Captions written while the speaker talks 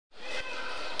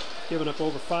given up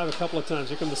over 5 a couple of times.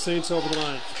 Here come the Saints over the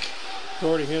line.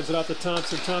 Doherty hands it out to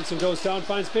Thompson. Thompson goes down,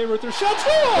 finds Bayreuth. Their shot,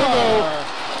 score!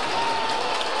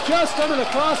 Just under the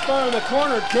crossbar in the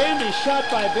corner. Dandy shot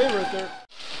by Bayreuth there.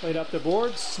 Played up the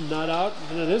boards, not out,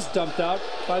 and it is dumped out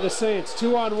by the Saints.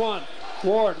 2-on-1.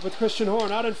 Ward with Christian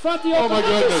Horn out in front. The open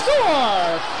net,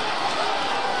 score!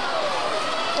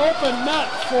 Open net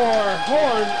for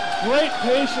Horn. Great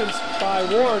patience by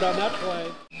Ward on that play.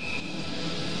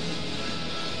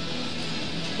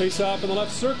 Face off in the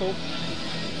left circle.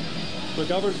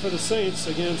 McGovern for the Saints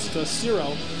against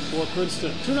Ciro for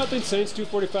Princeton. 2-0 Saints,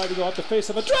 2:45 to go. Up the face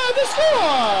of a drive, the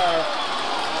score!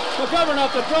 McGovern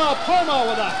up the draw, Parma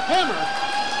with a hammer,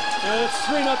 and it's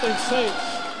 3-0 Saints.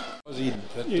 It was Eden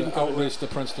that outraced the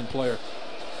Princeton player.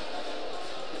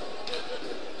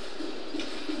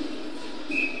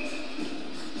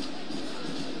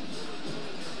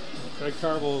 Greg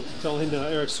Carvel telling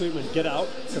Eric Sweetman, get out.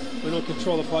 We don't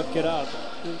control the puck, get out.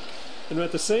 And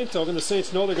at the same token, the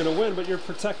Saints know they're going to win, but you're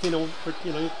protecting,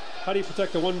 how do you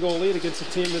protect a 1-goal lead against a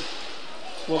team that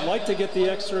would like to get the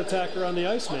extra attacker on the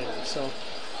ice, maybe? So,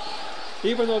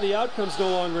 even though the outcome's no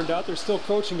longer in doubt, there's still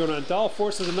coaching going on. Dahl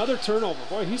forces another turnover.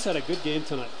 Boy, he's had a good game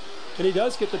tonight. And he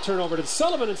does get the turnover to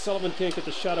Sullivan, and Sullivan can't get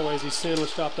the shot away as he's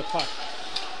sandwiched off the puck.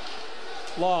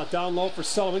 Law down low for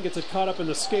Sullivan, gets it caught up in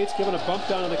the skates, given a bump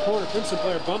down in the corner. Princeton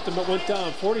player bumped him but went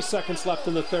down. 40 seconds left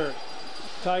in the third.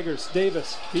 Tigers,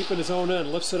 Davis, deep in his own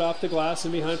end, lifts it off the glass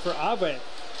and behind for Ave.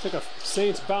 Took a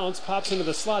Saints bounce, pops into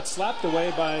the slot, slapped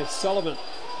away by Sullivan.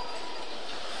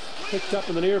 Picked up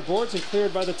in the near boards and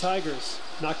cleared by the Tigers.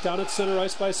 Knocked down at center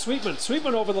ice by Sweetman.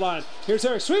 Sweetman over the line. Here's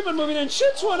Eric Sweetman moving in,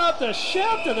 shoots one up the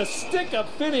shaft of the stick of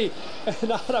Finney.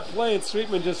 And out of play, and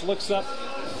Sweetman just looks up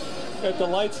at the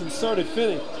lights and started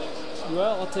Finney.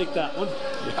 Well, I'll take that one.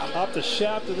 Yeah. Off the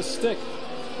shaft of the stick.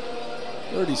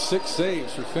 36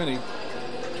 saves for Finney.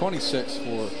 26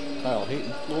 for Kyle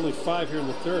Hayton. Only 5 here in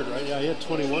the third, right? Yeah, he had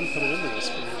 21 coming into this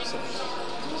game. So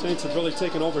Saints have really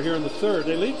taken over here in the third.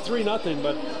 They lead 3-0,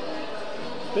 but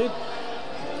they've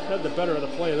had the better of the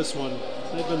play of this one.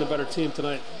 They've been the better team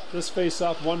tonight. This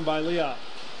face-off won by Leah.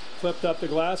 Flipped up the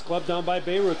glass, gloved down by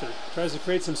Bayruther. Tries to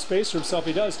create some space for himself.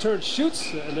 He does. Turns,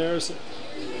 shoots, and there's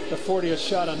the 40th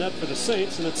shot on net for the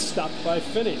Saints, and it's stopped by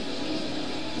Finney.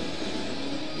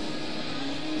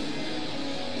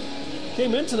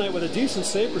 Came in tonight with a decent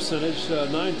save percentage,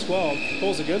 9-12.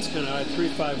 Goals against kind of high,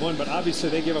 3-5-1, but obviously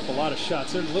they give up a lot of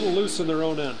shots. They're a little loose in their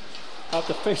own end. Out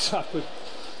the face-off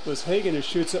was Hagen, who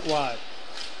shoots it wide.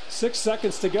 6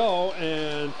 seconds to go,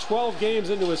 and 12 games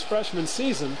into his freshman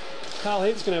season. Kyle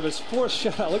Hayton's going to have his 4th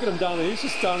shutout. Look at him down there. He's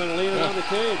just down there leaning on the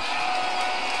cage.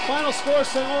 Final score,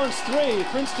 St. Lawrence 3,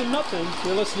 Princeton nothing.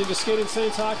 You're listening to Skating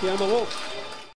Saints Hockey. I'm the Wolf.